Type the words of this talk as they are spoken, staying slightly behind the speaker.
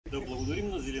да благодарим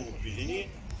на Зелено движение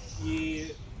и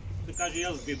да кажа и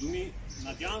аз две думи.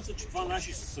 Надявам се, че това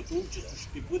наше сътрудничество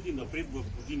ще бъде напред в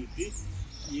годините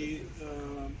и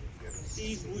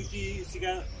изборите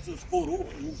сега са скоро,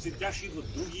 но след тях ще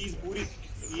идват други избори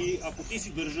и ако те си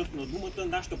държат на думата,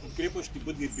 нашата подкрепа ще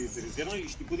бъде безрезервна и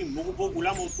ще бъде много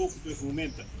по-голяма, отколкото е в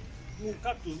момента. Но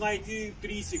както знаете,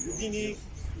 30 години,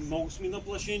 много сме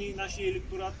наплашени, нашия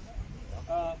електорат.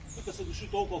 Тук са дошли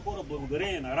толкова хора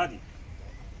благодарение на Ради.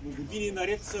 Но години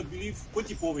наред са били в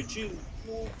пъти повече,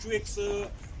 но човек са,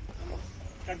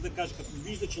 как да кажа, като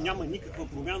вижда, че няма никаква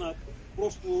промяна,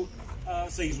 просто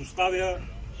се изоставя,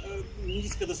 не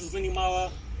иска да се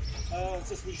занимава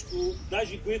с нищо,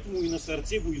 даже което му и на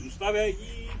сърце го изоставя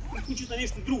и предпочита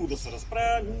нещо друго да се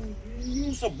разправя,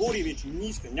 но се бори вече, не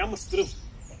иска, няма стръв.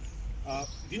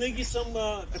 Винаги съм,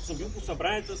 като съм бил по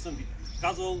събранията, съм ви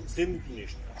казвал следното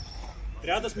нещо.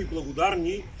 Трябва да сме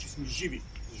благодарни, че сме живи,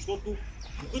 защото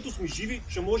докато сме живи,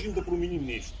 ще можем да променим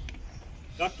нещо.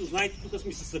 Както знаете, тук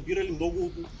сме се събирали много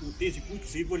от тези, които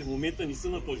са идвали в момента, не са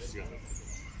на този свят.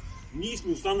 Ние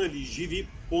сме останали живи,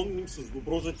 помним с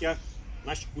добро за тях.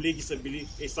 Наши колеги са били,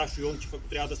 Сашо Йончев, ако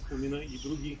трябва да спомена, и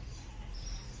други.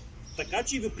 Така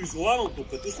че ви призовавам тук,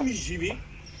 като сме живи,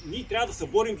 ние трябва да се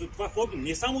борим за това хоби,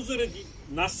 не само заради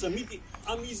нас самите,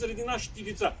 ами и заради нашите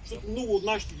деца. Защото много от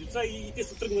нашите деца и те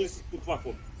са тръгнали по това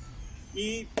хоби.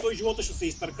 И той живота ще се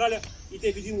изтъркаля и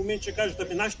те в един момент ще кажат,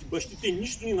 абе нашите бащи, те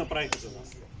нищо не направиха за нас.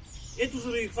 Ето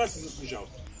заради това се заслужава.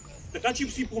 Така че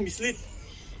си помислете.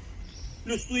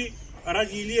 Плюс той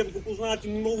Ради Илиев го познавате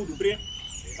много добре.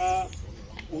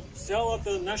 От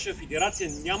цялата наша федерация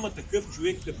няма такъв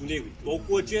човек като него.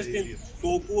 Толкова честен,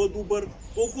 толкова добър,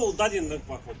 толкова отдаден на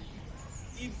това хоби.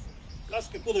 И аз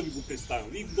какво да ви го представям?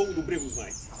 Вие много добре го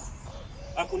знаете.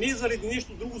 Ако не е заради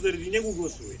нещо друго, заради него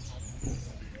гласувайте.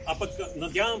 А пък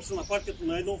надявам се на партията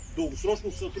на едно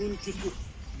дългосрочно сътрудничество.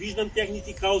 Виждам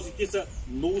техните каузи, те са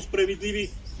много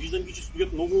справедливи, виждам ги, че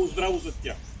стоят много здраво за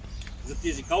тях, за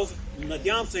тези каузи.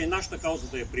 Надявам се и нашата кауза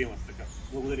да я приемат така.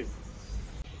 Благодаря.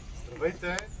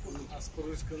 Здравейте! Аз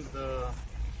първо искам да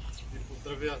ви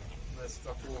поздравя за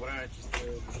това хубаво време, че сте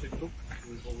дошли тук.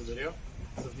 Ви благодаря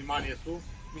за вниманието.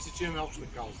 Мисля, че имаме обща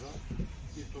кауза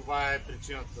и това е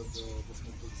причината да сме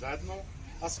тук заедно.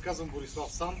 Аз се казвам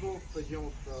Борислав Сандов, един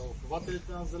от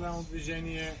основателите на Зелено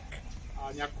движение.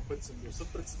 Няколко пъти съм бил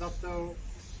съпредседател.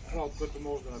 Това, от което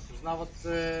може да ме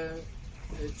познавате,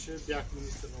 е, че бях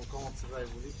министър на околната среда и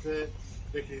водите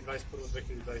 2021-2022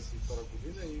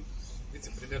 година и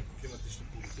вице-премиер по климатични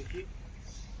политики.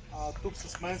 Тук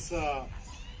с мен са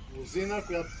Лозина,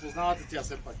 която познавате, тя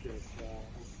все пак е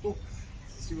от тук,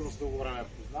 със сигурност дълго време я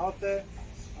познавате.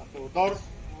 Теодор,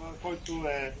 който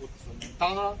е от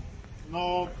Монтана,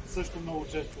 но също много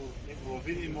често никога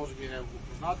види и може би не го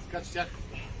познавате, така че тях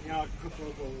няма какво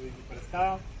да ви ги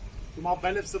представя. Тома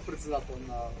Белев, съпредседател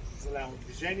на Зелено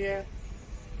движение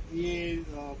и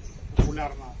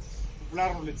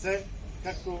популярно лице.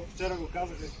 Както вчера го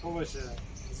казах, какво беше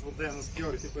злодея на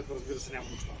скиорите, което разбира се няма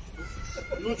нищо.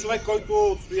 Но човек,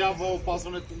 който отстоява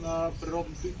опазването на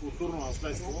природното и културно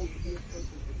наследство.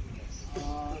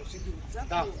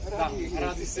 Да,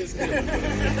 Ради се изгледа.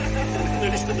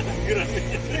 Нали ще да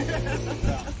разбираме?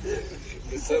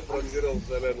 Не се брандирал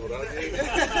Зелено Ради.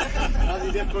 Ради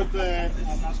Илиев, който е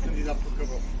наш кандидат тук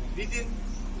в Видин.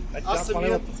 Аз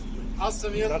самият...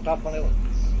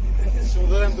 Ще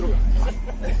отдадем друга.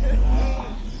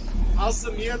 Аз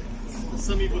самият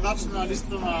съм и водач на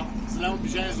листа на Зелено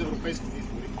движение за европейските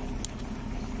избори.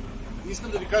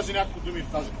 Искам да ви кажа няколко думи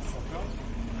в тази посока,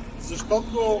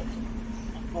 защото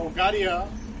България,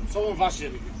 особено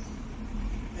вашия регион,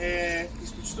 е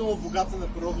изключително богата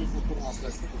на природно и културно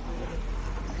наследство.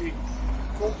 И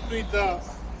колкото и да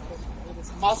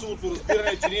масовото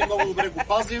разбиране, че ние много добре го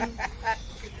пазим,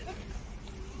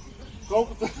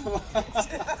 колкото...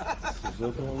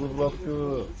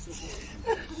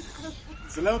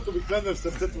 Зеленото обикновено е в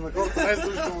сърцето на хората, не е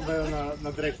задължително да е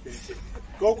на дрехите.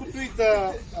 Колкото и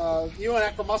да има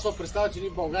някаква масова представа, че ние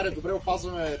в България добре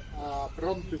опазваме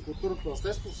природното и културното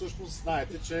наследство, всъщност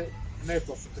знаете, че не е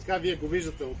точно така. Вие го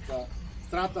виждате от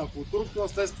страната на културното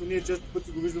наследство, ние често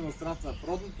пъти го виждаме от страната на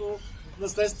природното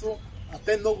наследство, а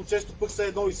те много често пък са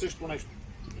едно и също нещо.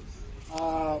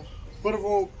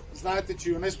 Първо, знаете, че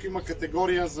ЮНЕСКО има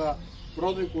категория за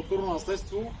природно и културно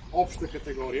наследство, обща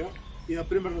категория. И,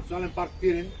 например, Национален парк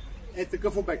Пирин е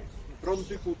такъв обект на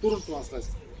природното и културното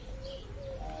наследство.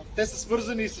 Те са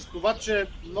свързани и с това, че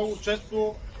много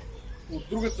често от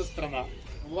другата страна,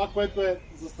 това, което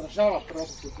застрашава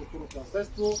природното и културното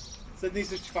наследство, са едни и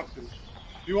същи фактори.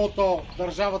 Било то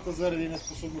държавата заради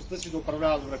неспособността си да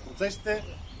управлява добре процесите,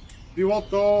 било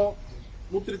то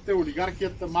мутрите,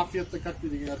 олигархията, мафията, както и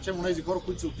да ги наречем, тези хора,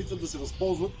 които се опитват да се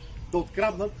възползват, да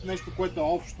откраднат нещо, което е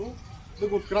общо, да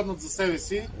го откраднат за себе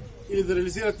си или да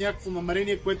реализират някакво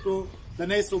намерение, което да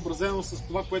не е съобразено с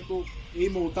това, което е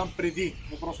имало там преди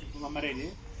въпросното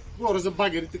намерение. Говоря за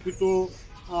багерите, които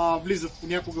влизат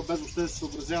понякога без въобще да се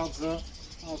съобразяват за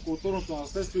културното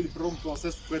наследство или природното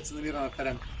наследство, което се намира на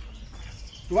терен.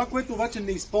 Това, което обаче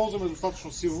не използваме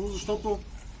достатъчно силно, защото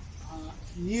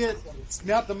ние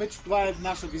смятаме, че това е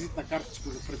наша визитна картичка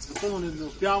за пред света, но не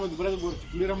успяваме добре да го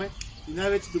артикулираме и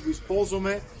най-вече да го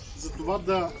използваме за това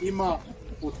да има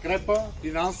подкрепа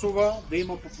финансова, да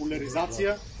има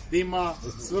популяризация, да има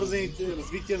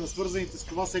развитие на свързаните с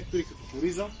това сектори като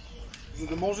туризъм, за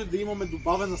да може да имаме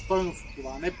добавена стойност от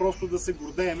това, не просто да се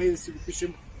гордееме и да си го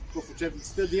пишем в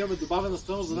учебниците, да имаме добавена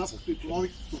стойност за нас като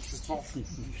икономика, като общество.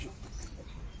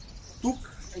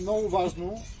 Тук е много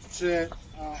важно, че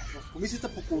в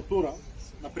Комисията по култура,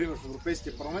 например в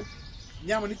Европейския парламент,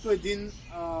 няма нито един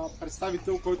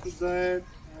представител, който да е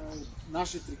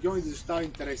нашият регион и да защитава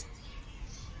интересите.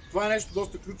 Това е нещо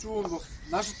доста ключово. В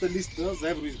нашата листа за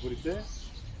евроизборите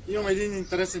имаме един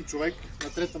интересен човек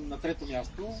на трето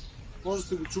място. Може да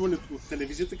сте го чували от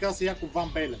телевизията, казва се Якоб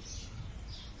Ван Бейлен.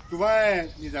 Това е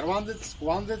нидерландец,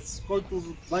 холандец,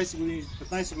 който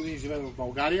 15 години живее в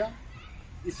България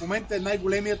и в момента е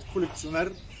най-големият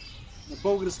колекционер на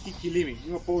български килими.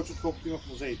 Има повече, отколкото има в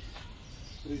музеите.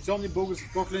 Традиционни български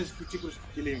кохленски и чикорски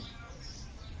килими.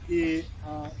 И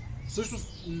всъщност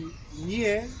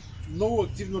ние много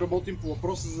активно работим по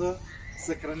въпроса за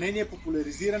съхранение,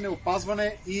 популяризиране,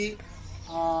 опазване и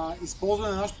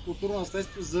използване на нашето културно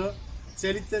наследство за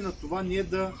целите на това ние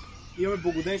да имаме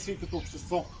благоденствие като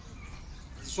общество.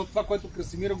 Защото това, което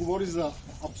Красимира говори за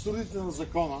абсурдите на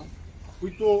закона,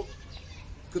 които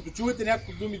като чувате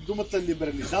някакво думата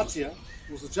либерализация,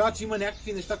 означава, че има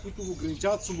някакви неща, които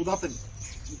ограничават свободата ни.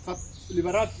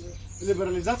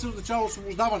 Либерализация означава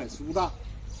освобождаване, свобода.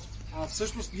 А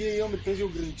всъщност ние имаме тези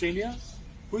ограничения,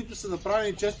 които са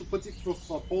направени често пъти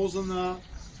в полза на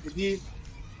едни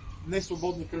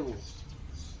несвободни кръгове.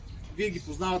 Вие ги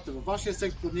познавате във вашия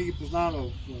сектор, ние ги познаваме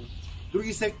в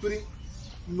други сектори,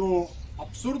 но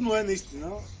абсурдно е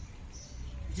наистина.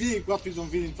 Винаги, когато идвам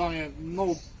Видин, това ми е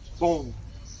много болно.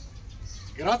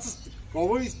 Град с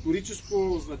такова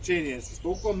историческо значение, с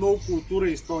толкова много култура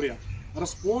и история,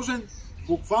 разположен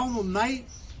буквално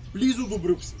най-близо до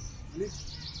Брюксел.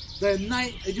 Да е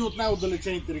един от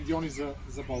най-отдалечените региони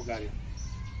за България.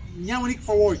 Няма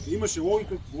никаква логика. Имаше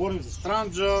логика, говорим за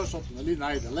Странджа, защото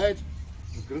най-далеч.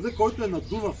 Но града, който е над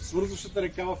Дунав, свързващата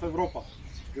река в Европа.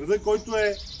 Града, който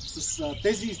е с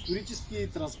тези исторически,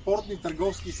 транспортни,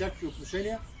 търговски и всякакви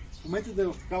отношения, в момента да е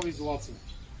в такава изолация.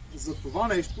 За това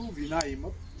нещо вина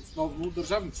имат основно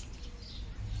държавниците.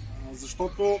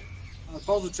 Защото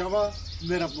това означава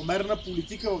неравномерна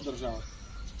политика в държавата.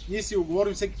 Ние си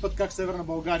оговорим всеки път как Северна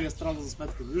България страда за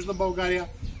сметка на Южна България,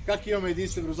 как имаме един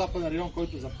северо-западен район,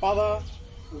 който запада.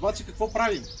 Обаче какво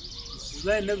правим? За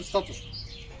съжаление, недостатъчно.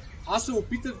 Аз се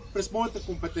опитах през моята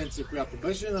компетенция, която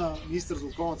беше на министър за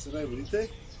околната среда и водите,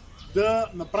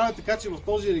 да направя така, че в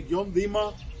този регион да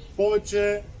има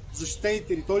повече защитени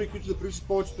територии, които да привличат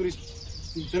повече туристи.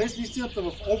 В интерес на истината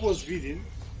в област Видин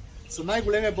са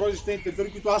най-големия брой защитени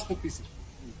територии, които аз подписах.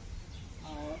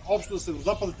 Общо за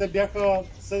Северозапада те бяха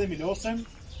 7 или 8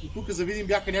 и тук за Видин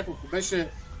бяха няколко. Беше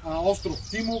остров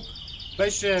Тимок,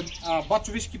 беше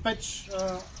Бачовишки печ,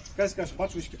 как се каже,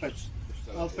 Бачовишки печ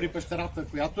при пещерата,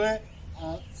 която е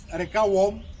река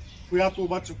Лом, която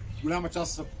обаче голяма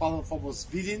част се попада в област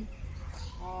Видин.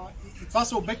 И това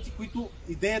са обекти, които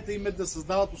идеята им е да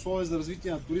създават условия за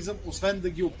развитие на туризъм, освен да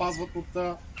ги опазват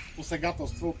от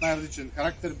посегателства от най-различен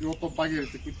характер, било то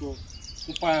багерите, които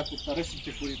копаят от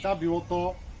речните корита, било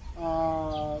то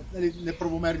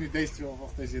неправомерни действия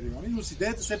в тези райони. Но с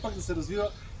идеята все пак да се развива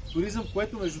туризъм,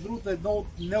 което между другото е един от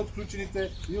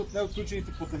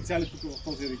неотключените потенциали тук в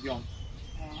този регион.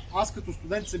 Аз като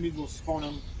студент съм идвал, си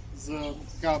спомням,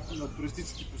 на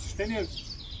туристически посещения.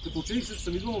 Като ученик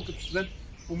съм идвал, но като студент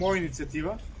по моя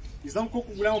инициатива. И знам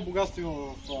колко голямо богатство има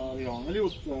в района.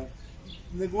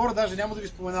 Не говоря даже, няма да ви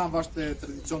споменавам вашите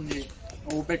традиционни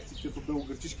обекти, като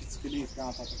белогърчишки скали и така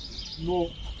нататък. Но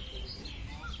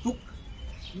тук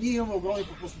ние имаме огромни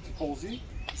пропуснати ползи,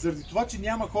 заради това, че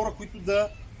няма хора, които да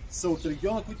са от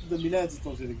региона, които да милеят за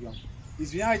този регион.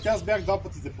 Извинявайте, аз бях 2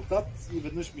 пъти депутат и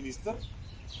веднъж министър.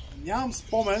 Нямам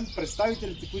спомен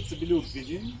представителите, които са били от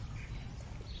Видин,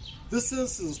 да са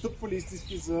се застъпвали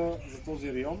истински за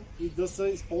този район и да са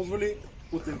използвали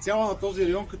потенциала на този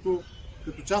район като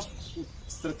част от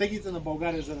стратегиите на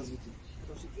България за развитие.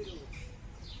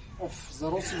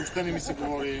 За Роси въобще не ми се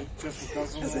говори, честно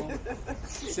казвам, но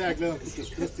сега гледам тук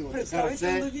с пръсти в така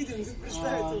ръце.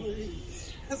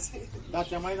 Да,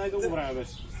 тя май най-дълго време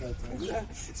беше представител.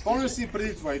 Спомням си и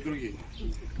преди това и други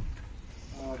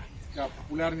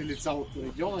популярни лица от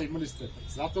региона. Имали сте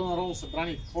председател на Народно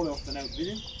събрание, какво ли още не е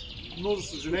видим, но за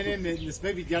съжаление не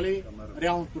сме видяли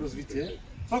реалното развитие.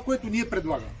 Това, което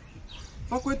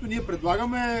ние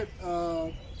предлагаме, е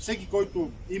всеки,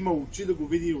 който има очи да го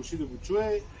види и уши да го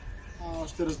чуе,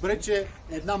 ще разбере, че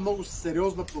е една много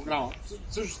сериозна програма.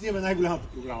 Всъщност ние имаме най-голямата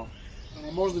програма.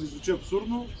 Може да ви звучи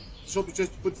абсурдно, защото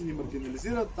често пъти ни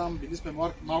маргинализират. Там били сме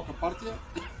малка партия.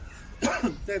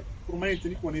 Те промените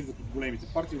никога не идват от големите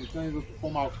партии, обикновено идват от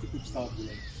по-малките, които стават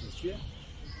големи.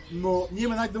 Но ние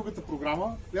имаме най-дългата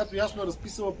програма, която ясно е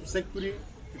разписала по сектори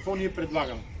какво ние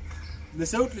предлагаме. Не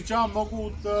се отличава много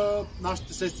от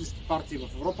нашите сестрински партии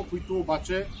в Европа, които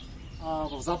обаче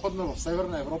в Западна, в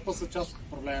Северна Европа са част от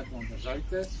управлението на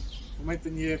държавите. В момента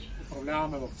ние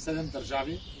управляваме в 7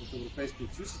 държави от Европейския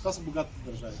съюз и това са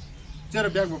богатите държави. Вчера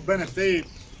бях в БНФ и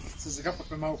се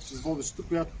захапахме малко с водещата,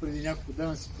 която преди няколко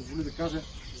дена си позволи да каже,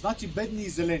 значи бедни и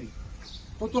зелени.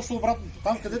 То е точно обратното.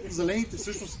 Там, където зелените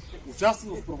всъщност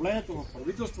участват в управлението, в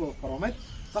правителство, в парламент,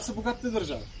 това са богатите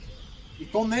държави.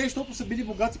 И то не е, защото са били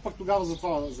богати пък тогава за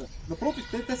това. Напротив,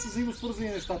 те са взаимосвързани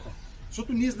нещата.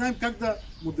 Защото ние знаем как да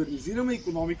модернизираме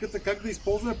икономиката, как да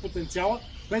използваме потенциала,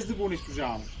 без да го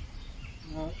унищожаваме.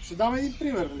 Ще дам един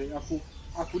пример.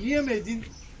 Ако ние имаме един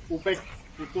обект,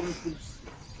 културно-исторически,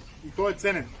 и той е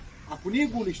ценен, ако ние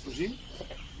го унищожим,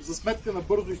 за сметка на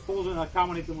бързо използване на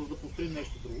камъните му, за да построим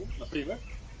нещо друго, например,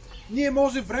 ние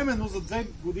може временно за 2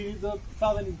 години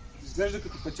това да ни изглежда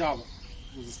като печалба.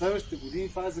 Но за следващите години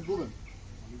това е загубено.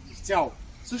 Изцяло.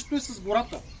 Същото е с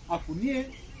гората. Ако ние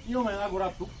имаме една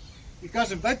гора тук и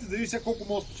кажем, дайте да видим сега колко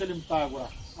може да спечелим тази гора.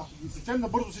 Ако ги сечем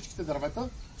набързо всичките дървета,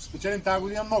 ще спечелим тази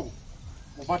година много.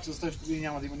 Обаче за следващите години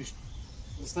няма да има нищо.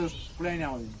 За следващото поколение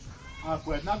няма да има нищо. А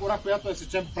ако една гора, която е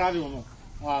сечем правилно,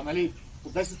 по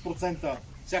 10%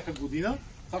 всяка година,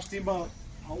 това ще има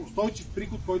устойчив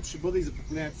приход, който ще бъде и за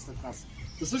поколенията след нас.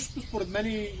 Да същото според мен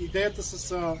и идеята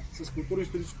с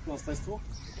културно-историческото наследство,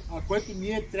 което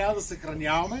ние трябва да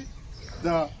съхраняваме,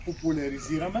 да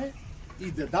популяризираме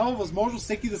и да дава възможност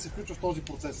всеки да се включва в този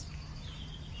процес.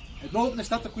 Едно от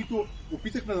нещата, които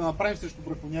опитахме да направим срещу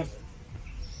бракониерството.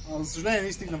 За съжаление,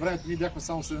 не стигна времето, ние бяхме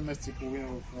само 7 месеца и половина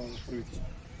в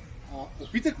правителството.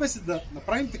 Опитахме се да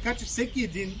направим така, че всеки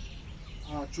един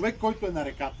човек, който е на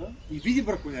реката и види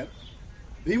бракониер,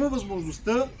 да има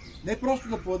възможността не просто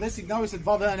да подаде сигнал и след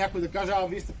 2 дена някой да каже,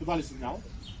 вие сте подали сигнал,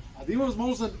 а да има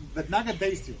възможност за веднага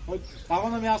действие. Той става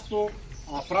на място,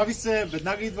 прави се,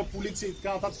 веднага идва полиция и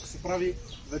така нататък се прави,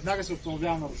 веднага се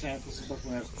установява нарушението с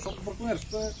бракониерството. Защото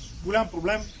бракониерството е голям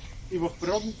проблем и в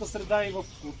природната среда, и в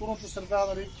културната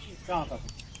среда, и така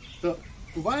нататък.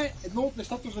 Това е едно от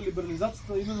нещата за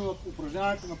либерализацията, именно на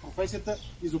упражняването на професията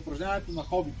и за упражняването на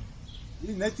хобито.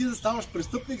 Не ти да ставаш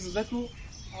престъпник, защото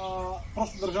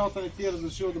просто държавата не ти е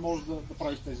разрешила да можеш да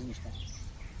правиш тези неща.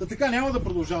 Така няма да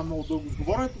продължавам много дълго с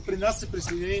говоренето. При нас се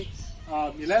присъедини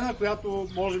Милена, която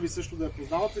може би също да я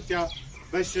познавате. Тя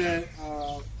беше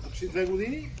почти 2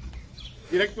 години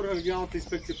директор на регионалната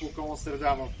инспекция по околна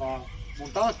среда в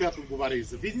Монтана, която отговаря и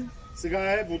за Видин.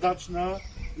 Сега е водач на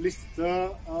листата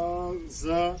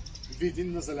за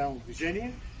Видин на Зелено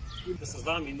движение. И да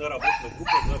създавам една работна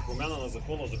група за промяна на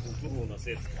закона за културно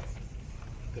наследство.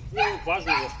 Какво е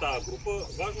важно в тази група?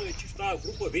 Важно е, че в тази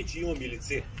група вече имаме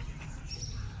лице.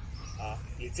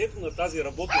 Лицето на тази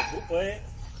работна група е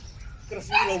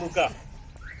Красимира Лука.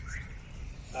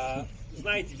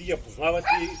 Знаете, вие я познавате,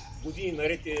 години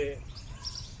наред е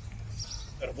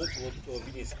работила тук в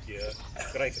Видинския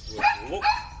край като археолог.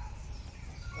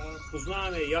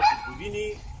 Познаваме я от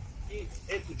години и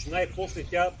ето, че най-после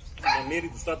тя намери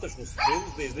достатъчно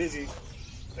смелост да излезе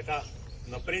така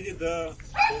напред и да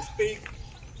успее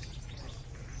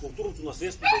културното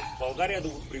наследство в България да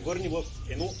го превърне в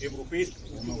едно европейско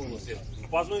културно наследство.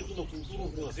 Опазването на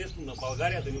културното наследство на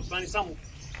България да не остане само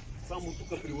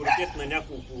тук приоритет на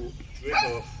няколко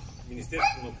човека в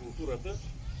Министерството на културата,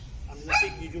 ами на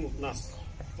всеки един от нас.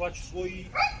 В това число и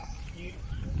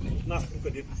от нас тук,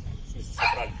 където сме се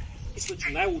събрали. Мисля, че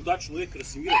най-удачно е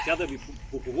Красимира тя да ви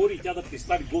поговори и тя да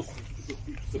представи гостите тук,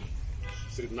 които са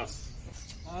сред нас.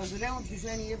 Зелено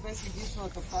движение беше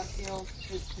единствената партия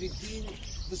преди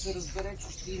да се разбере,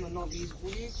 че ще има нови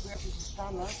избори, която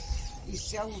застана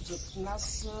изцяло зад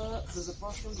нас да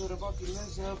започнем да работим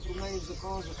за промени в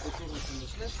закона за културното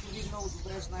наследство. Вие много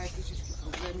добре знаете всички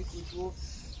проблеми, които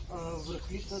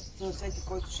връхлитат всеки,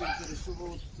 който се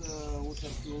интересува от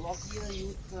археология и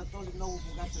от този много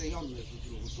богат район, между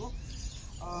другото.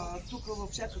 Тук във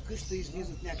всяка къща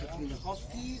излизат някакви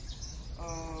находки,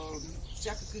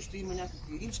 всяка къща има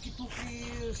някакви римски туфли,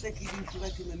 всеки един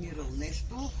човек е намирал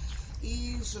нещо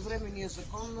и съвременният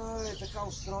закон е така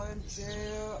устроен,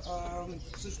 че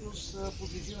всъщност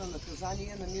подлежи на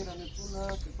наказание намирането на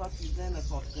каквато и да е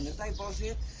находка. Не дай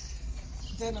Боже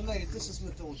да я намерите с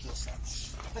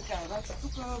металотърсач. Така, значи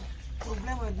тук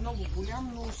проблема е много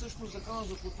голям, но всъщност закона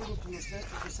за културното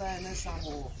наследство касае не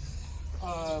само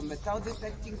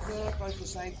металдетектинг, който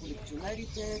касае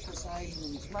колекционерите, касае и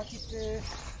нумизматите,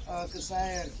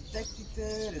 касае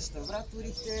архитектите,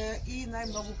 реставраторите и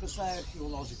най-много касае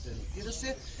археолозите. Разбира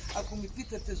се, ако ми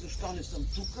питате защо не съм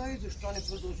тук и защо не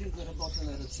продължих да работя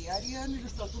на Рациария, ами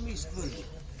защото ми изхвърлих.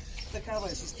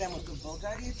 Такава е системата в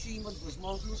България, че имат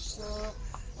възможност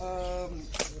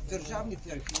държавните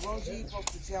археолози,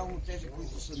 по-специално тези,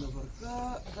 които са на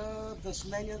върха, да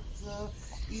сменят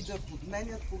и да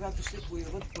подменят, когато се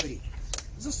появят пари.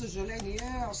 За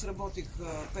съжаление, аз работих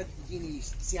 5 години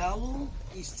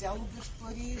изцяло без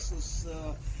пари, с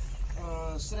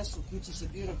средства, които се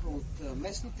събираха от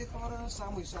местните хора,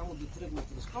 само и само да тръгнат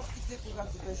разкопките.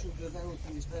 Когато беше обявено от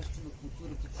Министерството на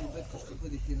културата, че обектът ще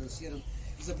бъде финансиран,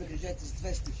 забележете, с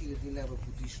 200 000 лева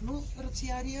годишно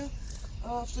Рациария,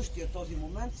 в същия този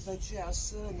момент вече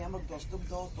аз нямах достъп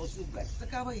до този обект.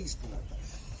 Такава е истината.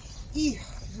 И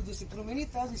за да се промени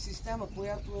тази система,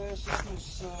 която е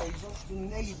всъщност изобщо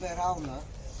нелиберална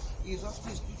и изобщо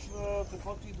изключва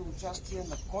каквото и да участие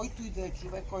на който и да е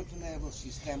човек, който не е в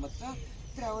системата,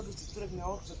 трябва да се тръгне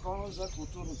от закона за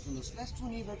културното наследство.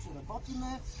 Ние вече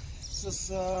работиме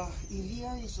с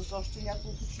Илия и с още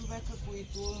няколко човека,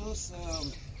 които са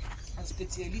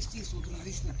специалисти и са от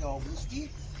различните области.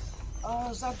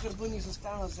 Зад гърба ни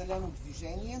застана Зелено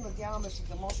движение. Надяваме се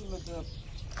да можем да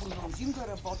продължим да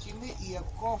работим и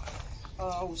ако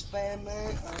успеем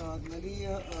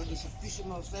да се впишем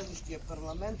в следващия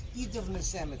парламент и да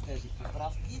внесеме тези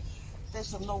поправки. Те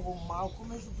са много малко,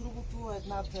 между другото.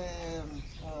 Едната е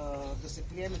да се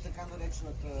приеме така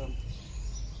наречената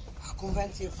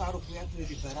конвенция ФАРО, която е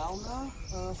либерална.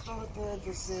 Втората е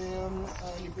да се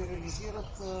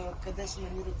либерализират къде се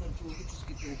намират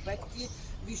археологическите обекти.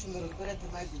 Вие ще ме разберете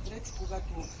най-добре, че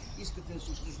когато искате да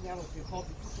се упражнявате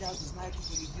хобито, трябва да знаете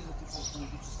дали влизате в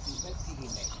археологически обект или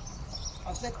не.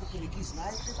 А след като не ги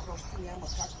знаете, просто няма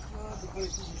как да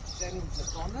бъдете защитени от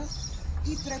закона.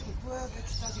 И третото е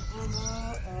вече тази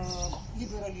пълна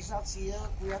либерализация,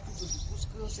 която да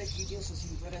допуска всеки един с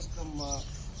интерес към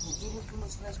културното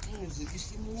наследство,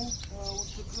 независимо от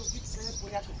какъв вид се, по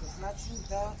някакъв начин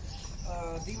да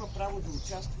има право да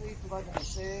участва и това да не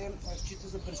се счита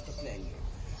за престъпление.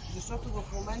 Защото в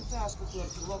момента аз като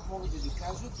археолог мога да ви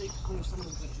кажа, тъй като не съм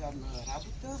на държавна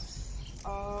работа,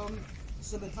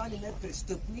 съм едва ли не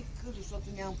престъпник,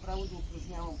 защото нямам право да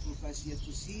упражнявам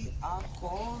професията си,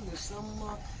 ако не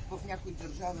съм в някой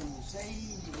държавен музей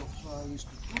или в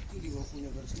институт или в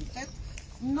университет.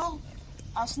 Но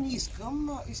аз не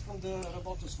искам да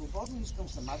работя свободно, искам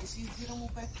сама да си избирам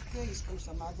обектите, искам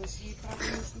сама да си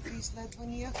правя научните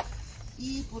изследвания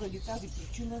и поради тази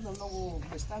причина на много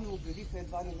места ме обявиха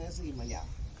едва ли не за иманяр.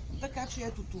 Така че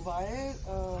ето това е,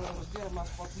 разбирам аз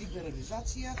под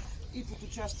либерализация и под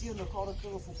участие на хората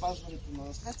в опазването на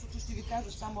наследството. Ще ви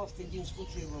кажа само още един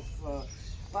случай в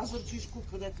Пазарджишко,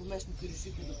 където местните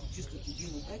решиха да почистят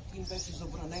един обект, им беше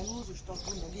забранено, защото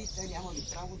те нямали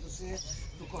право да се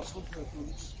докосват до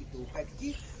археологическите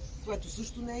обекти, което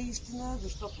също не е истина,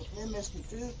 защото не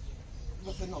местните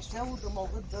в едно село да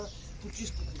могат да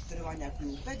почистят от трева някой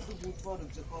обект, да го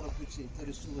отворят за хора, които се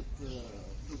интересуват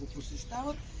да го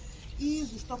посещават и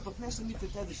защо пък не самите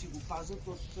те да си го пазят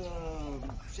от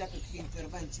всякакви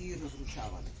интервенции и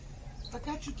разрушаване.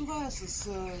 Така че това е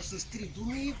с три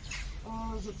думи.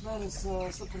 Зад мен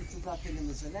са председатели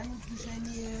на Зелено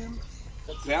движение.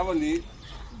 Трябва ли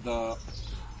да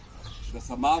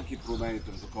са малки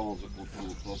промените в закона за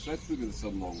културното наследство или да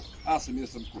са много? Аз самия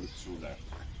съм колекционер.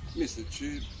 Мисля,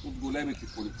 че от големите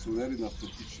колекционери на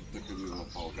автентични тъкани в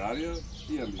България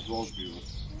имам изложби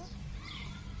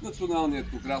в Националния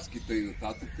етнографски и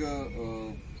нататък.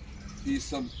 И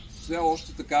съм все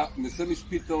още така, не съм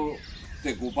изпитал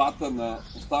теглобата на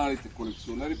останалите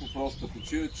колекционери по простата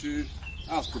причина, че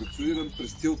аз колекционирам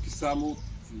престилки само от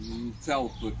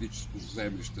цялото етническо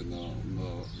землище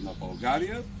на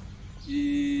България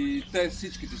и те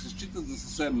всичките се считат за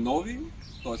съвсем нови,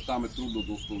 т.е. там е трудно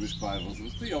да установиш каква е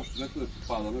възрастта и общо взето не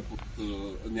попадаме под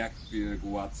някакви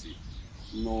регулации.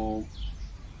 Но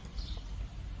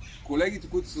колегите,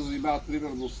 които се занимават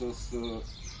примерно с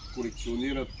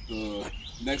колекционират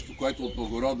нещо, което е от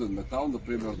благороден метал,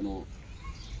 например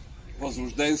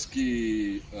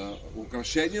възрожденски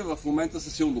украшения, в момента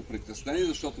са силно притеснени,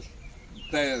 защото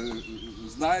те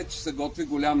знаят, че се готви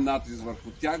голям натиск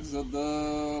върху тях, за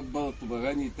да бъдат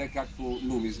обявени и те както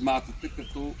нумизматите,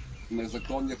 като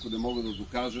незаконни, ако не могат да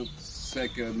докажат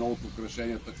всеки едно от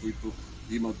украшенията, които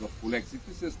имат в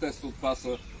колекциите си. Естествено, това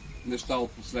са неща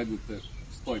от последните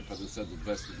 150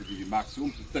 до 200 години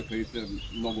максимум. Тъканите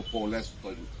е много по-лесно,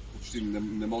 той почти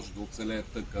не може да оцелее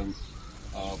тъкан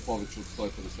повече от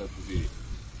 150 години.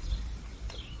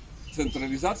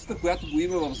 Централизацията, която го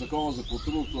има в закона за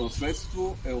културното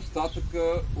наследство, е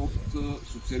остатъка от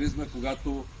социализма,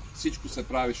 когато всичко се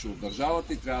правише от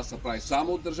държавата и трябва да се прави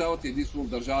само от държавата. Единствено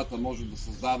държавата може да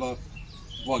създава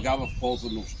блага в полза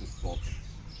на обществото.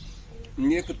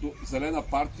 Ние като Зелена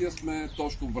партия сме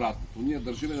точно обратното. Ние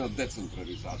държиме на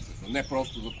децентрализацията, не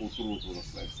просто за културното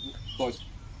наследство. Тоест,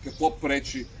 какво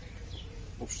пречи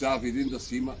община Видин да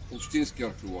си има общински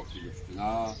археолог или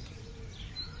община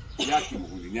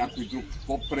Якимово или някой друг?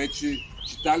 Какво пречи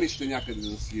читалище някъде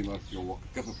да си има археолог?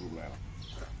 Какъв е проблема?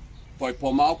 Той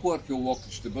по-малко археолог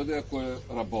ще бъде, ако е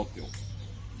работил.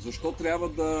 Защо трябва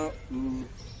да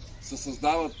се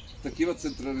създават такива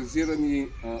централизирани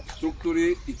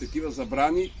структури и такива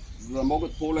забрани, за да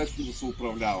могат по-лесно да се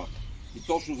управляват? И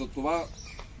точно за това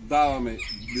даваме,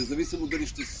 независимо дали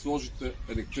ще си сложите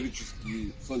електрически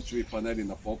слънчеви панели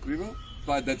на покрива,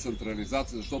 това е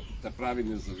децентрализация, защото те прави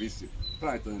независим.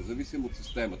 Правите независим от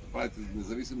системата, правите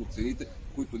независим от цените,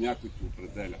 които някой ти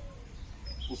определя.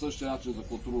 По същия начин за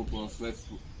културното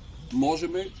наследство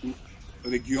можем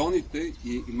регионите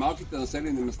и малките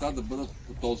населени места да бъдат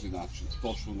по този начин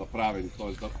точно направени,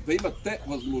 т.е. да имат те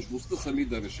възможността сами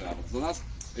да решават. За нас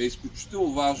е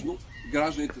изключително важно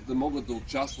гражданите да могат да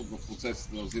участват в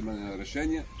процесите на взимане на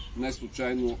решения. Не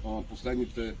случайно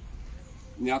последните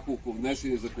няколко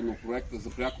внесени законопроекта за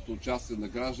прякото участие на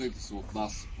гражданите са от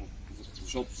нас,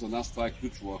 защото за нас това е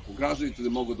ключово. Ако гражданите не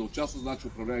могат да участват, значи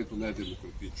управлението не е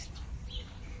демократично.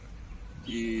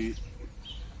 И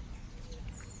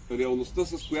реалността,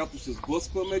 с която се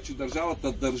сблъскваме, е, че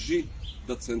държавата държи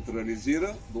да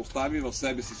централизира, да остави в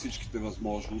себе си всичките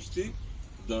възможности,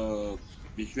 да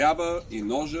и хляба, и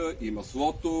ножа, и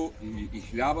маслото, и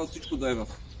хляба, всичко да е в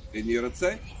едни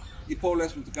ръце и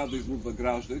по-лесно така да изнудва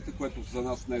гражданите, което за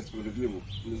нас не е справедливо.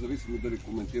 Независимо дали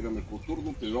коментираме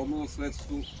културно, природно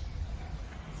наследство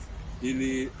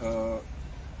или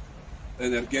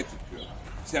енергетика,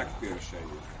 всякакви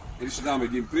решения. Или ще дам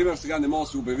един пример. Сега не може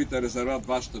да си обявите резерват в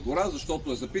вашата гора,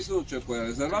 защото е записано, че ако е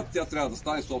резерват, тя трябва да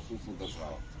стане собственост на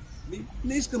държавата.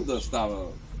 Не искам да става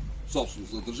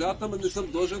собственост на държавата, но не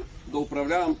съм длъжен да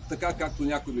управлявам така, както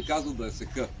някой ми казва да е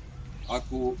сека.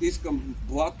 Ако искам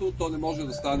блато, то не може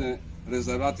да стане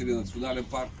резерват или национален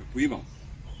парк, ако имам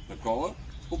такова,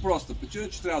 по проста причина,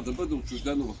 че трябва да бъде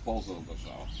отчуждено в полза на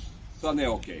държавата. Това не е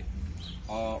окей.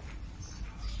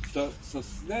 С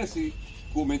нея си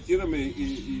коментираме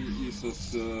и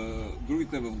с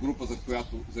другите в група, за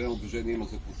която Зелено движение има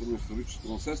за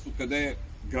културно-историческо наследство, къде е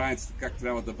границата, как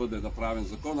трябва да бъде направен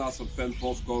закон. Аз съм фен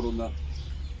по-скоро на,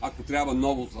 ако трябва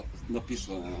ново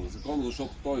написване на закона,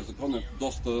 защото този закон е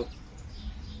доста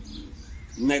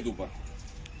недобър.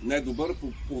 Недобър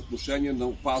по отношение на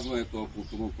опазването на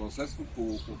културното наследство,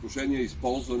 по отношение на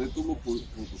използването му, по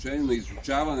отношение на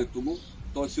изучаването му.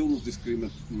 Той е силно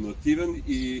дискриминативен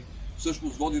и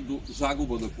всъщност води до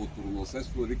загуба на културно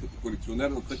наследство, нали, като колекционер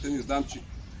на тъкани. Знам, че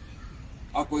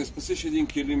ако не спасиш един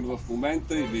килим в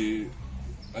момента или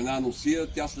една носия,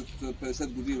 тя след 50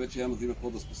 години вече няма да има какво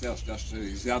да спасяваш. Тя ще е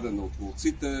изядена от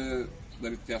ловците,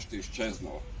 нали, тя ще е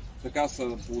изчезнала. Така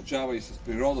се получава и с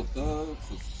природата,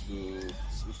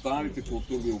 с останалите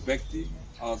културни обекти.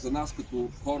 А за нас като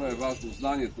хора е важно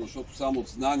знанието, защото само от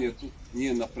знанието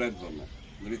ние напредваме.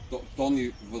 Нали, то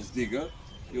ни въздига.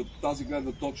 И от тази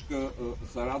гледна точка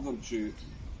се радвам, че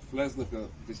влезнаха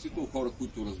действително хора,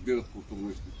 които разбират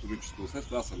културно-историческо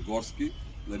наследство. Аз съм горски,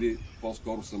 нали,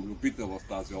 по-скоро съм любител в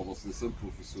тази област, не съм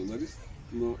професионалист,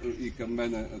 но и към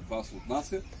мен това се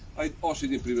отнася. А и още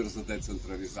един пример за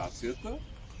децентрализацията.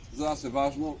 За нас е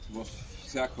важно в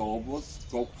всяка област,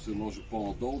 колкото се може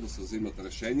по-надолу, да се взимат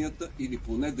решенията или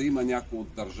поне да има някой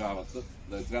от държавата,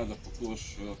 да не трябва да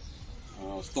пътуваш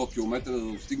 100 км да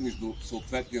достигнеш до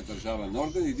съответния държавен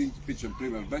орган. Един типичен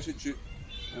пример беше, че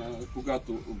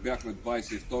когато бяхме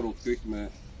 22, открихме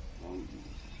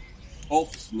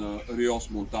офис на Риос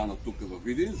Монтана тук във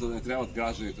Видин, за да не трябват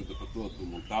гражданите да пътуват до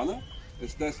Монтана.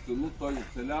 Естествено, той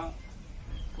оцеля...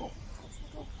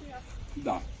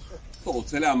 Да, То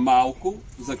оцеля малко,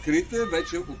 закрите,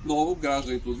 вече отново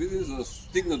гражданите от Видин, за да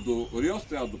стигнат до Риос,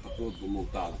 трябва да пътуват до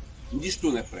Монтана.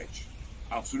 Нищо не пречи.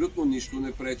 Абсолютно нищо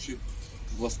не пречи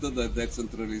властта да е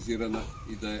децентрализирана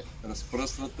и да е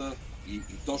разпръсната и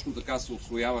точно така се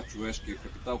усвоява човешкия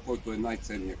капитал, който е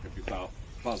най-ценният капитал.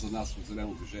 Това за нас от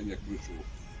Зелено движение е ключово.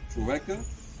 Човека,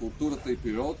 културата и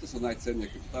природата са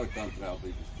най-ценният капитал и там трябва да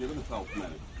инвестираме. Това от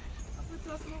мен.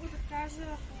 Ако аз мога да кажа,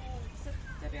 ако след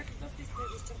те бяха доста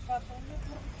изчерпателни,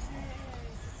 първо, че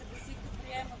се съгласих да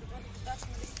приема да бъде водач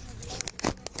на листите на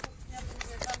Зелено, защото смятам,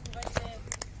 че там вече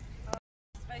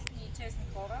известни и честни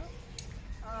хора.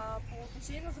 По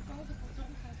отношение на закона за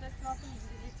културното наследство, аз съм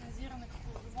лицензирана като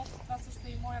лозовод. Това също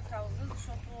е и моя кауза,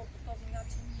 защото по този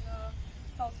начин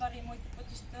това отваря и моите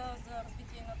пътища за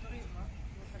развитие на туризма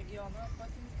в региона,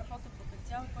 който има страхотен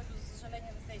потенциал и който за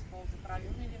съжаление не се използва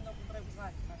правилно или много добре го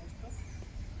знаете това нещо.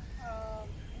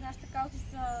 Нашите каузи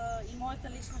са и моята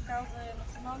лична кауза е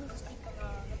максимална защита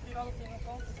на природата и на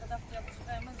околната среда, в която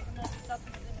живеем, за да може децата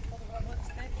да имат по-добро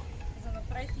бъдеще за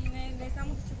напред и не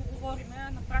само да си го говорим,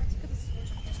 а на практика да се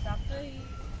случат нещата. И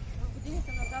в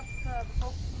годините назад,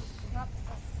 доколкото сме запознати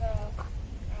с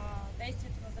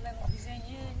действието на Зелено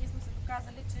движение, ние сме се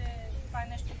доказали, че това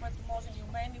е нещо, което можем и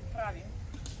умеем и го правим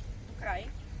до край.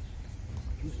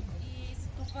 И за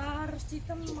това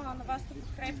разчитам на вашата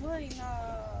подкрепа и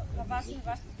на вас и на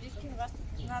вашите близки, на вашите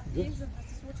познати, за да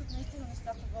се случат наистина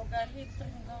нещата в България и да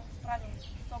тръгнем да правим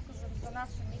посока за нас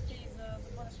самите и за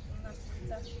бъдещето на нашите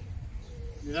деца.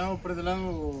 Милена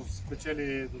определено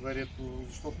спечели доверието,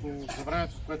 защото за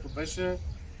времето, в което беше,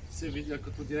 се видя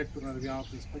като директор на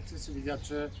регионалната инспекция, се видя,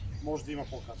 че може да има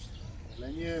по-качествено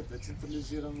управление,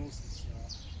 децентрализирано, с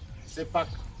все пак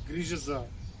грижа за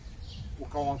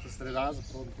околната среда, за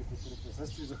природното, културното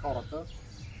наследство и за хората,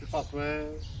 каквато е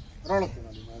ролята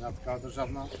на една такава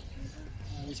държавна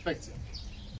инспекция.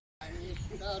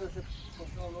 Трябва да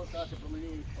се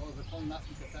промени този закон, нас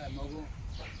ни касае много.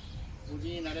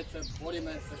 Години наред се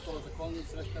бориме с този закон и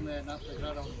срещаме една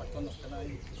преграда от бетонна стена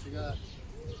и сега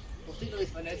постигнали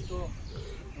сме нещо,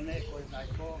 но не е кой знае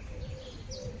какво.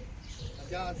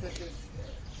 Надявам се, че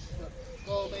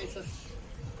пробваме и с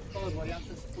този вариант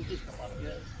с политическа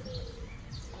партия.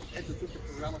 Ето тук е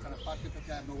програмата на партията,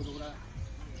 тя е много добра.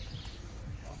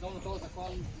 Основно този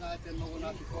закон, знаете, много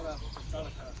наши хора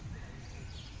представяха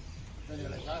да не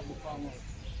лежат буквално,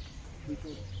 които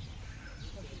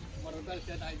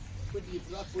мърдалите които ги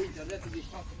продават по интернет и ги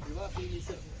изпращат при вас и ги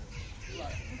са. Това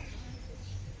е.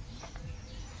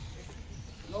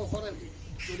 Много хора,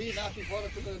 дори наши хора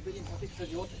тук да видим платиха за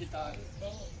живота си тази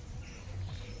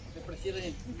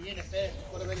депресирани. Ние не сме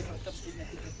хора били престъпници, не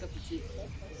сме престъпници.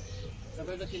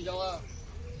 Завеждат им дела,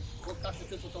 как се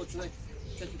чувства този човек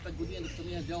 4-5 години, докато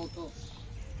мине делото.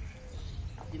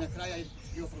 И накрая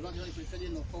ги оправдателни присъди,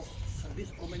 но то съдби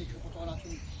се промениха по този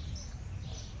начин.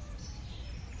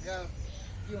 Сега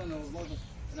имаме възможност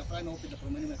да направим опит да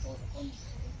променим този закон.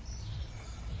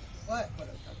 Това е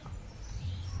първият каза.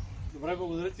 Добре,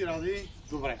 благодаря ти, Ради.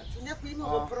 Добре. Някой има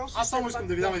въпрос. Аз само искам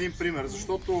да ви дам един пример,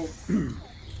 защото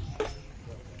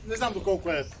не знам доколко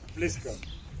е близка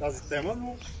тази тема,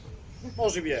 но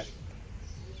може би е.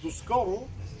 Доскоро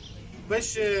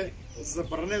беше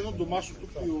забранено домашното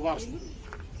пивоварство.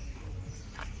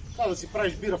 Това да си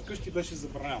правиш бира вкъщи беше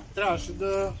забранено. Трябваше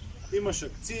да имаш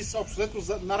акции,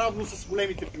 съобщото наравно с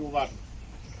големите пивоварни.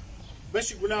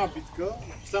 Беше голяма битка.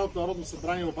 В последното народно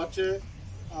събрание обаче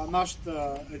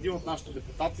един от нашите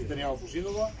депутати, Даниела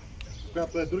Божинова,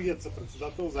 която е другият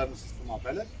съпредседател, заедно с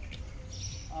Белев,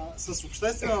 с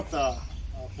обществената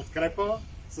подкрепа,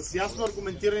 с ясно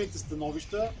аргументираните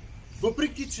становища,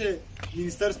 въпреки че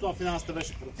Министерството на финансите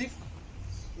беше против,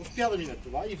 успя да мине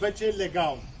това и вече е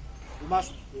легално.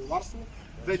 Домашното пивоварство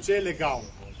вече е легално.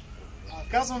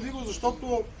 Казвам ви го,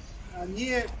 защото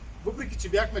ние, въпреки че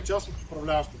бяхме част от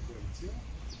управляващата коалиция,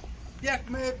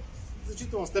 бяхме в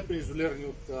значителна степен изолирани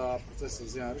от процеса на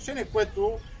вземане решение,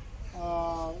 което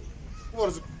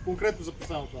говоря конкретно за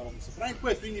последното народно събрание,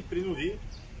 което и ни принуди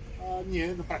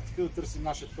ние на практика да търсим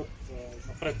нашия път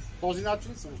напред по този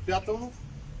начин, самостоятелно,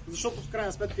 защото в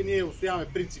крайна сметка ние устояваме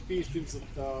принципи и стоим зад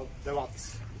делата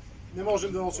си. Не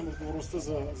можем да носим отговорността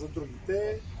за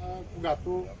другите,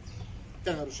 когато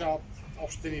те нарушават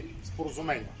общите ни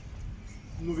споразумения.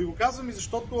 Но ви го казвам и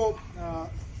защото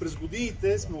през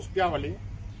годините сме успявали,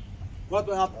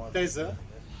 когато една теза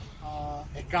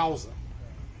е кауза,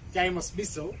 тя има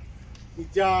смисъл и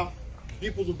тя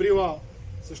би подобрила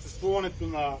съществуването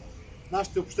на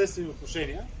нашите обществени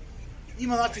отношения,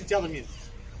 има начин тя да мине.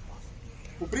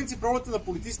 По принцип, ролята на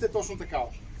политиците е точно такава.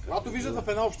 Когато виждат в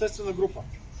една обществена група,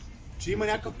 че има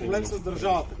някакъв проблем с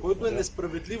държавата, който е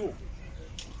несправедливо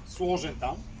сложен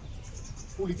там,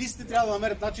 политиците трябва да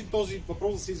намерят начин този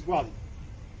въпрос да се изглади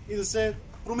и да се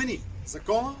промени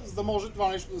закона, за да може това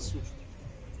нещо да се случи.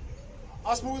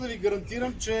 Аз мога да ви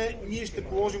гарантирам, че ние ще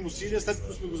положим усилия, след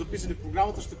като сме го записали в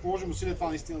програмата, ще положим усилия това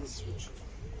наистина да се случи.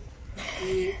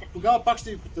 И тогава пак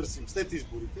ще ви потърсим след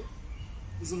изборите,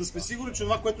 за да сме сигурни, че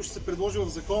това, което ще се предложи в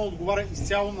закона, отговаря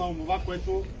изцяло на това,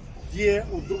 което вие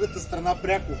от другата страна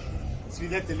пряко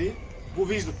свидетели го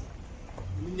виждате.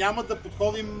 Няма да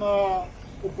подходим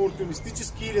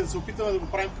опортунистически или да се опитаме да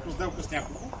го правим като сделка с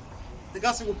някого.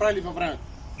 Така се го правили във времето.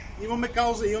 Имаме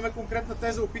кауза, имаме конкретна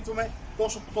теза, опитваме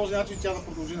точно по този начин тя да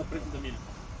продължи напред и да мине.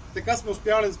 Така сме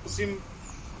успявали да спасим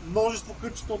множество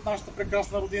кътчета от нашата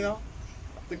прекрасна родина.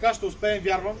 Така ще успеем,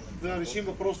 вярвам, да решим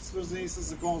въпросите, свързани с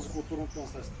закона за културното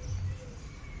наследство.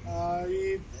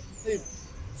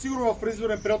 Сигурно в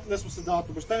предизборен период лесно се дават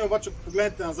обещания, обаче ако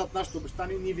погледнете назад нашите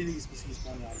обещания, ние винаги сме си ги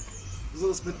изпълнявали. За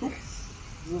да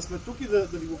сме тук и да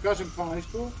ви го кажем това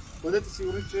нещо, бъдете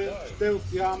сигурни, че ще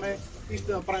устояваме и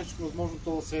ще направим всичко възможно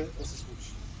то да се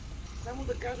случи. Само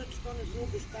да кажа, че то не са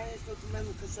обещания, защото мен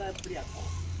ме касае пряко.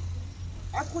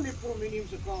 Ако не променим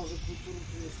закона за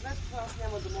културното наследство, аз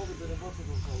няма да мога да работя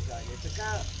в България.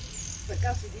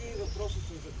 Така седи въпросът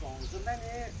с закона. За мен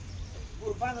е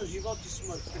борба на живот и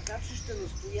смърт. Така че ще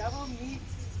настоявам и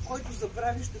който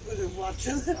забрави ще бъде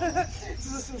влачен,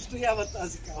 за да се устоява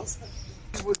тази кауза.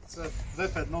 Изборите са 2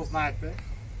 в 1, знаете,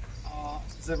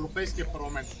 за Европейския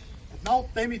парламент. Една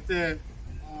от темите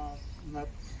на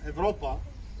Европа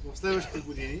в следващите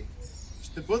години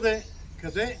ще бъде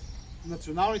къде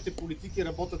националните политики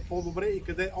работят по-добре и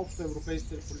къде общо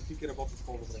европейските политики работят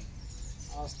по-добре.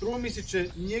 Струва ми се,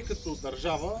 че ние като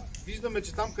държава виждаме,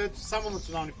 че там, където са само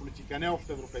национални политики, а не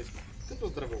общо европейски, като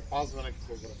здравеопазване,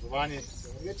 като образование, като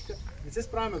енергетика, не се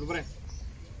справяме добре.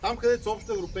 Там, където са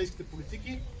общо европейските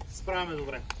политики, се справяме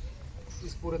добре. И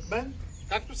според мен,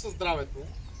 както със здравето,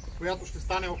 която ще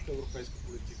стане общо европейска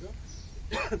политика,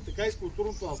 така и с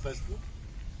културното наследство,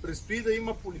 предстои да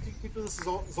има политики, които да са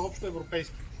за общо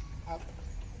европейски.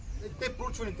 Те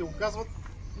проучваните го казват.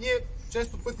 Ние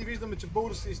често пъти виждаме, че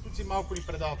българските институции малко ни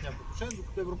предават някакво отношение,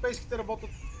 докато европейските работят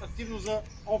активно за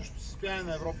общото състояние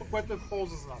на Европа, което е в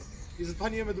полза за нас. И затова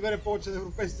ние имаме доверие повече на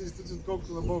европейските институции,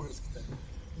 отколкото на българските.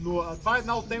 Но това е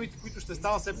една от темите, които ще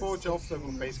става все повече общо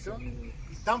европейска.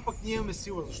 И там пък ние имаме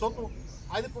сила, защото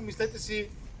айде помислете си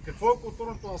какво е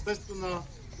културното наследство на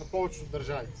повечето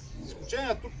държави. За изключение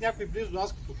на тук някой близо до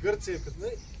нас, като Гърция,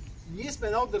 ние сме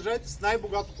една от държавите с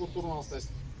най-богато културно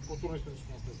наследство,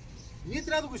 културно-историческо наследство. Ние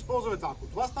трябва да го използваме това. Ако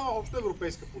това става общо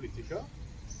европейска политика,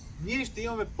 ние ще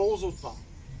имаме полза от това,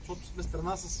 защото сме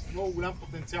страна с много голям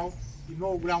потенциал и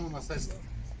много голямо наследство.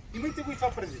 Имайте го и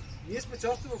това предвид. Ние сме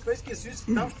част от Европейския съюз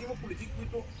и там ще има политики,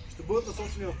 които ще бъдат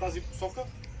насочени в тази посока,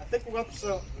 а те, когато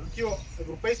са такива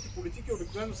европейски политики,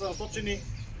 обикновено са насочени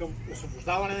към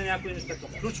освобождаване на някои неща, към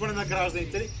включване на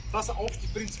гражданите. Това са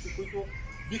общи принципи, които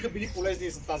биха били полезни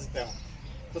и за тази тема.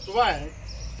 Това е.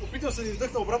 Опитвам се да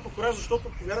издъхна обратно кораж,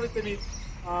 защото, повярвайте ми,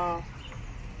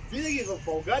 винаги в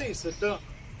България и света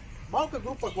малка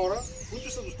група хора,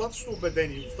 които са достатъчно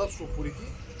убедени и достатъчно упорити,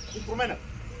 го променят.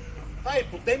 Това е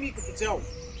по теми и като цяло.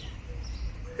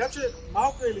 Така че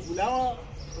малка или голяма,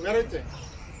 повярвайте,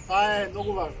 това е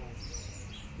много важно.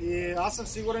 И аз съм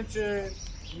сигурен, че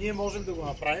ние можем да го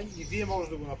направим и вие може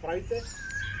да го направите.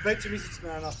 Вече мисля, че сме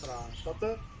на една страна на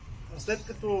нещата. След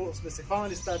като сме се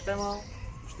хванали с тази тема,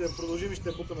 ще продължим и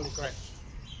ще бутаме до край.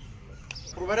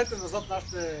 Проверете назад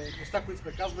нашите неща, които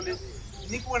сме казвали.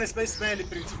 Никога не сме сменяли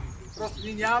принципи. Просто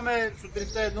ние нямаме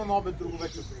сутринта едно, на обед друго,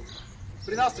 вече друго.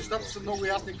 При нас нещата са много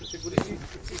ясни и категорични,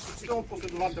 изключително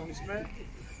последователни сме,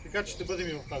 така че ще бъдем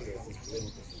и в тази работа.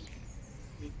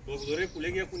 Благодаря,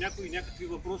 колеги. Ако някой някакви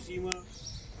въпроси има,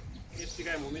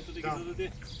 сега е момента да ги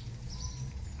зададе.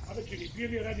 Абе, че ни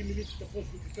били ради милицията,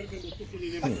 после ти тръгнем от тук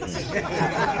или не?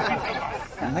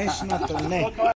 Днешното не.